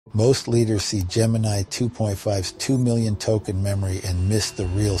Most leaders see Gemini 2.5's 2 million token memory and miss the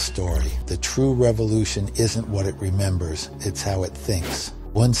real story. The true revolution isn't what it remembers, it's how it thinks.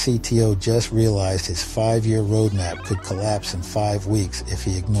 One CTO just realized his 5-year roadmap could collapse in 5 weeks if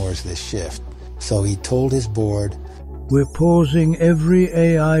he ignores this shift. So he told his board, "We're pausing every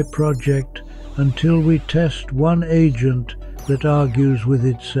AI project until we test one agent that argues with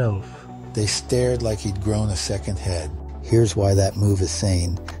itself." They stared like he'd grown a second head. Here's why that move is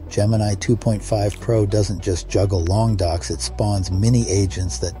sane. Gemini 2.5 Pro doesn't just juggle long docs, it spawns mini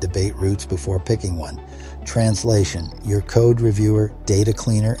agents that debate routes before picking one. Translation: your code reviewer, data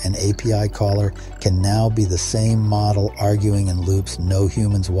cleaner, and API caller can now be the same model arguing in loops, no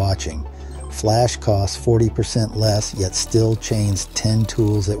humans watching. Flash costs 40% less, yet still chains 10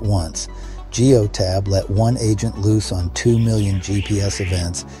 tools at once. GeoTab let one agent loose on 2 million GPS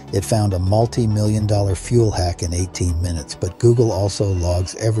events. It found a multi-million-dollar fuel hack in 18 minutes, but Google also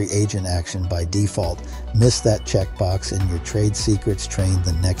logs every agent action by default. Miss that checkbox and your trade secrets train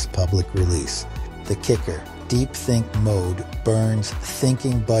the next public release. The kicker: Deep Think mode burns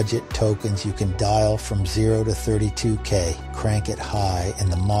thinking budget tokens you can dial from 0 to 32K. Crank it high and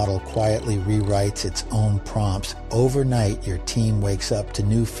the model quietly rewrites its own prompts. Overnight, your team wakes up to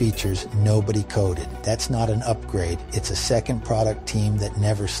new features nobody coded. That's not an upgrade. It's a second product team that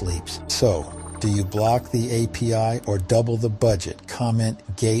never sleeps. So, do you block the API or double the budget? Comment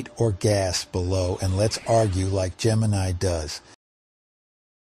gate or gas below and let's argue like Gemini does.